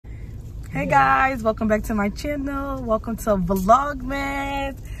Hey guys, welcome back to my channel. Welcome to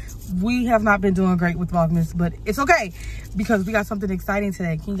Vlogmas. We have not been doing great with Vlogmas, but it's okay because we got something exciting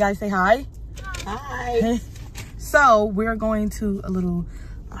today. Can you guys say hi? Hi. So we're going to a little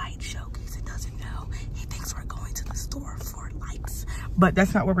light show. In case it doesn't know, he thinks we're going to the store for lights, but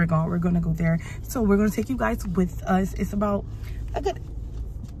that's not where we're going. We're going to go there. So we're going to take you guys with us. It's about a good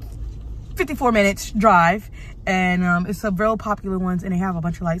 54 minutes drive, and it's a real popular ones, and they have a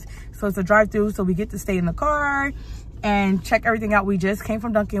bunch of lights. So it's a drive-through, so we get to stay in the car and check everything out. We just came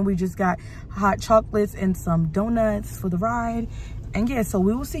from Dunkin'. We just got hot chocolates and some donuts for the ride. And yeah, so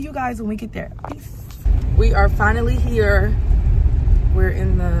we will see you guys when we get there. Peace. We are finally here. We're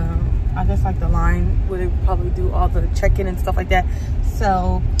in the, I guess, like the line where they probably do all the check-in and stuff like that.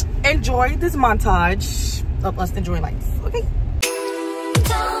 So enjoy this montage of us enjoying lights, okay?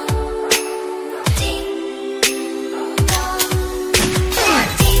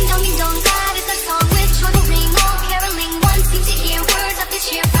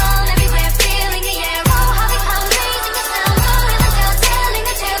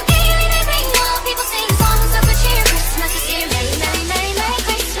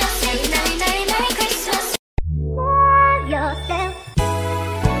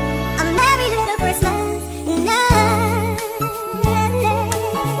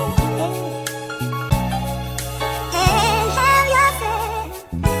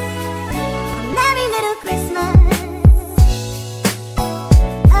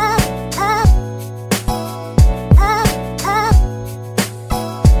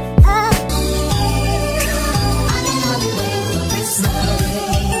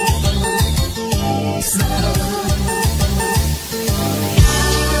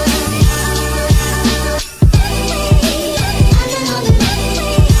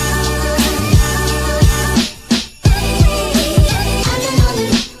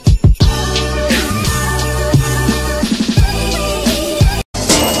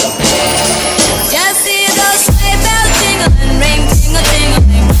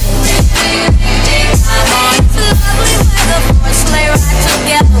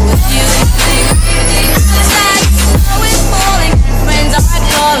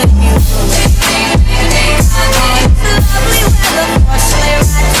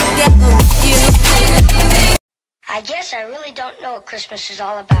 I guess I really don't know what Christmas is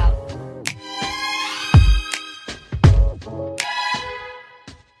all about.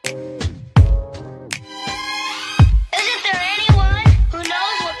 Isn't there anyone who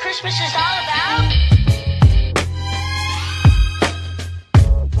knows what Christmas is all about?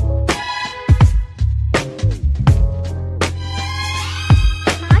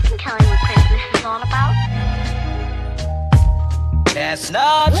 I can tell you what Christmas is all about.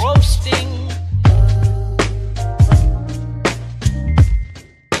 Chestnuts roasting,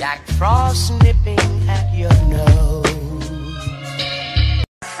 Jack Frost nipping at your nose.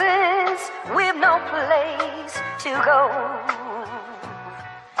 We've no place to go.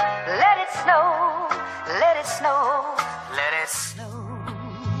 Let it snow, let it snow, let it snow.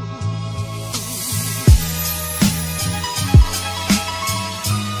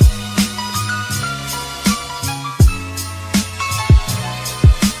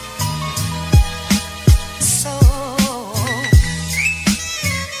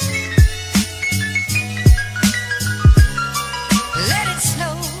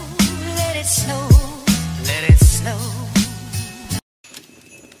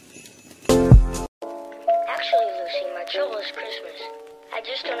 Actually, Lucy, my trouble is Christmas. I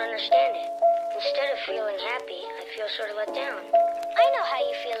just don't understand it. Instead of feeling happy, I feel sort of let down. I know how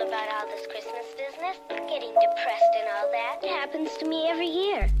you feel about all this Christmas business. Getting depressed and all that. It happens to me every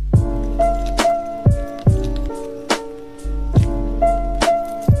year.